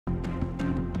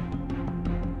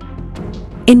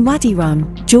In Wadi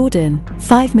Rum, Jordan,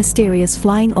 5 mysterious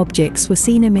flying objects were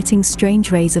seen emitting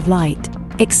strange rays of light,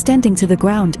 extending to the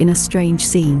ground in a strange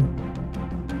scene.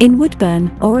 In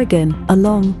Woodburn, Oregon, a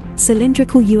long,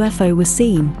 cylindrical UFO was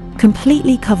seen,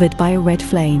 completely covered by a red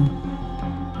flame.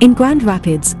 In Grand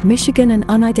Rapids, Michigan, an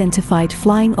unidentified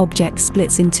flying object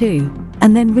splits in two,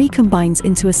 and then recombines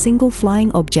into a single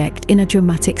flying object in a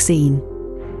dramatic scene.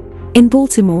 In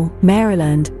Baltimore,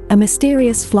 Maryland, a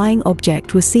mysterious flying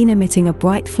object was seen emitting a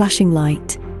bright flashing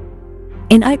light.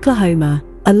 In Oklahoma,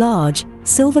 a large,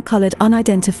 silver-colored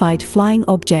unidentified flying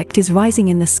object is rising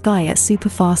in the sky at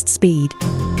super-fast speed.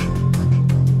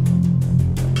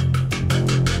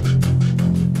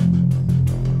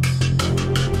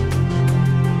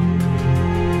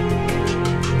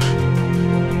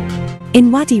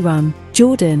 In Wadi Rum,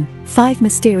 Jordan, 5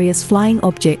 mysterious flying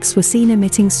objects were seen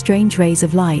emitting strange rays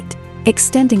of light,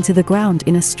 extending to the ground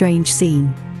in a strange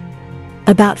scene.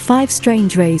 About 5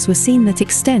 strange rays were seen that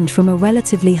extend from a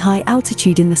relatively high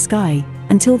altitude in the sky,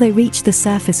 until they reach the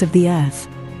surface of the Earth.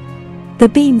 The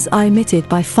beams are emitted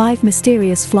by 5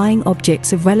 mysterious flying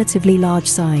objects of relatively large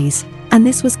size, and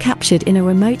this was captured in a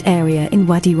remote area in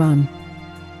Wadi Rum.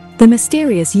 The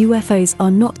mysterious UFOs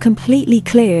are not completely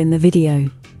clear in the video,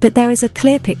 but there is a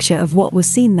clear picture of what was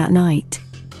seen that night.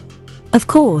 Of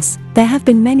course, there have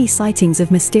been many sightings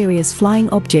of mysterious flying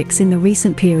objects in the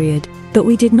recent period, but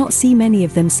we did not see many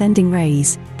of them sending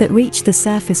rays that reached the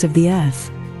surface of the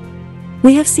Earth.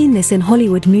 We have seen this in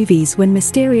Hollywood movies when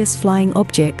mysterious flying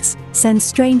objects send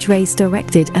strange rays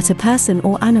directed at a person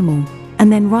or animal,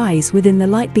 and then rise within the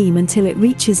light beam until it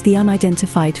reaches the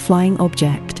unidentified flying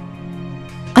object.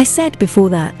 I said before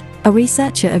that a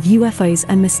researcher of UFOs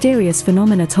and mysterious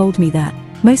phenomena told me that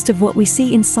most of what we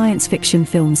see in science fiction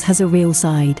films has a real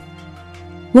side.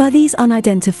 Were these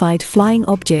unidentified flying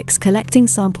objects collecting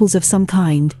samples of some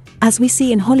kind, as we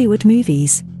see in Hollywood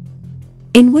movies?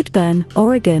 In Woodburn,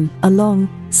 Oregon, a long,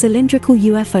 cylindrical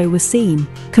UFO was seen,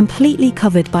 completely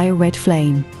covered by a red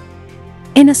flame.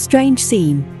 In a strange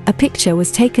scene, a picture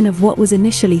was taken of what was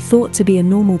initially thought to be a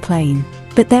normal plane,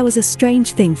 but there was a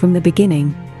strange thing from the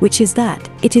beginning, which is that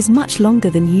it is much longer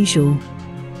than usual.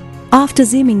 After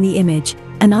zooming the image,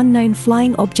 an unknown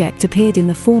flying object appeared in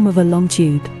the form of a long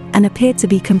tube, and appeared to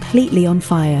be completely on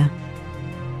fire.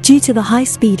 Due to the high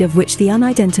speed of which the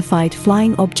unidentified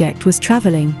flying object was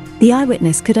traveling, the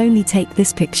eyewitness could only take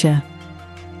this picture.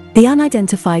 The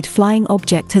unidentified flying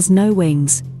object has no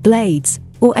wings, blades,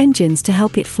 or engines to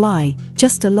help it fly,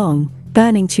 just a long,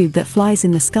 burning tube that flies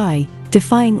in the sky,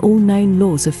 defying all known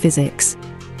laws of physics.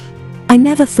 I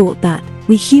never thought that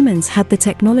we humans had the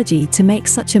technology to make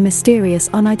such a mysterious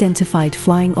unidentified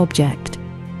flying object.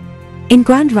 In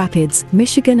Grand Rapids,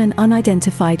 Michigan, an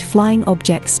unidentified flying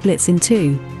object splits in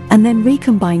two, and then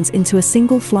recombines into a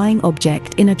single flying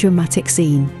object in a dramatic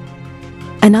scene.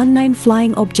 An unknown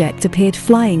flying object appeared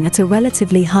flying at a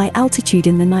relatively high altitude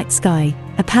in the night sky,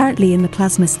 apparently in the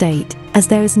plasma state, as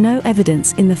there is no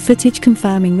evidence in the footage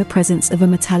confirming the presence of a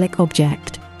metallic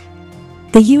object.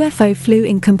 The UFO flew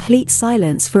in complete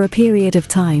silence for a period of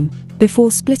time,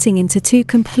 before splitting into 2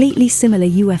 completely similar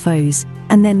UFOs,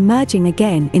 and then merging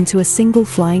again into a single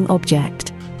flying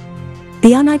object.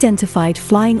 The unidentified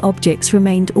flying objects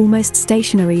remained almost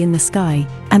stationary in the sky,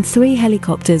 and 3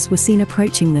 helicopters were seen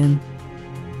approaching them.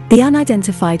 The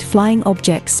unidentified flying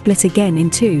objects split again in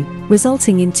 2,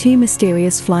 resulting in 2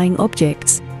 mysterious flying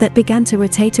objects that began to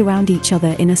rotate around each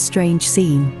other in a strange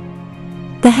scene.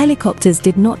 The helicopters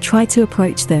did not try to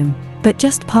approach them, but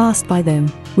just passed by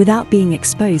them, without being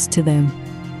exposed to them.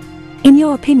 In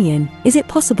your opinion, is it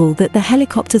possible that the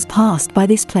helicopters passed by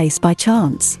this place by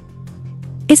chance?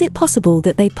 Is it possible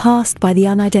that they passed by the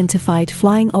unidentified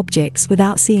flying objects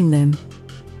without seeing them?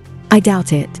 I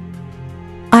doubt it.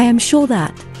 I am sure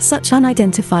that such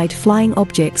unidentified flying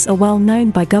objects are well known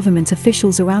by government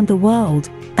officials around the world,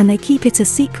 and they keep it a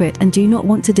secret and do not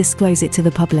want to disclose it to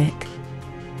the public.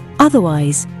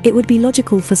 Otherwise, it would be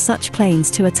logical for such planes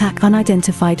to attack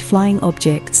unidentified flying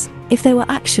objects, if they were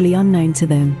actually unknown to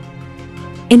them.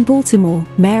 In Baltimore,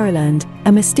 Maryland,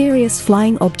 a mysterious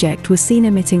flying object was seen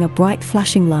emitting a bright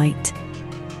flashing light.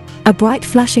 A bright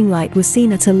flashing light was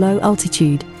seen at a low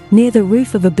altitude, near the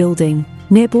roof of a building,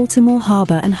 near Baltimore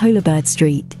Harbor and Holabird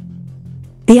Street.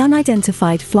 The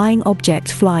unidentified flying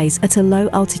object flies at a low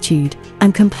altitude,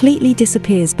 and completely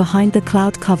disappears behind the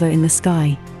cloud cover in the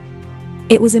sky.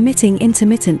 It was emitting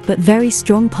intermittent but very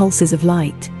strong pulses of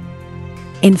light.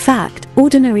 In fact,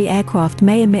 ordinary aircraft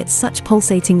may emit such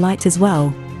pulsating light as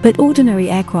well, but ordinary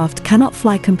aircraft cannot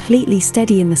fly completely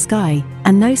steady in the sky,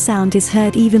 and no sound is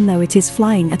heard even though it is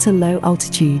flying at a low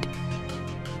altitude.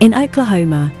 In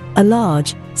Oklahoma, a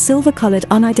large, silver-colored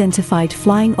unidentified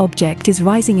flying object is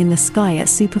rising in the sky at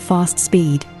super-fast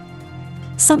speed.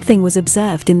 Something was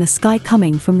observed in the sky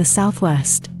coming from the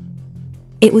southwest.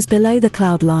 It was below the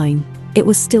cloud line. It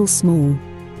was still small.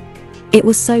 It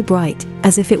was so bright,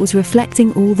 as if it was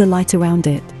reflecting all the light around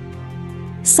it.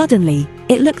 Suddenly,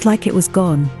 it looked like it was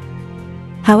gone.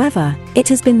 However, it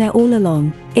has been there all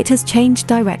along. It has changed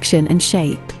direction and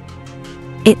shape.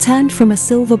 It turned from a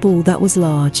silver ball that was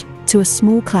large, to a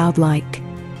small cloud-like.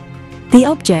 The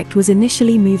object was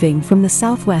initially moving from the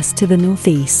southwest to the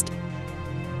northeast.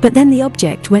 But then the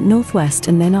object went northwest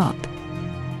and then up.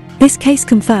 This case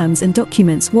confirms and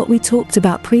documents what we talked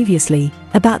about previously,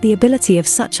 about the ability of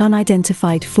such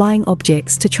unidentified flying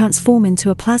objects to transform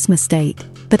into a plasma state,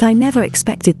 but I never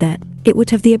expected that it would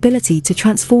have the ability to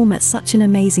transform at such an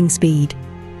amazing speed.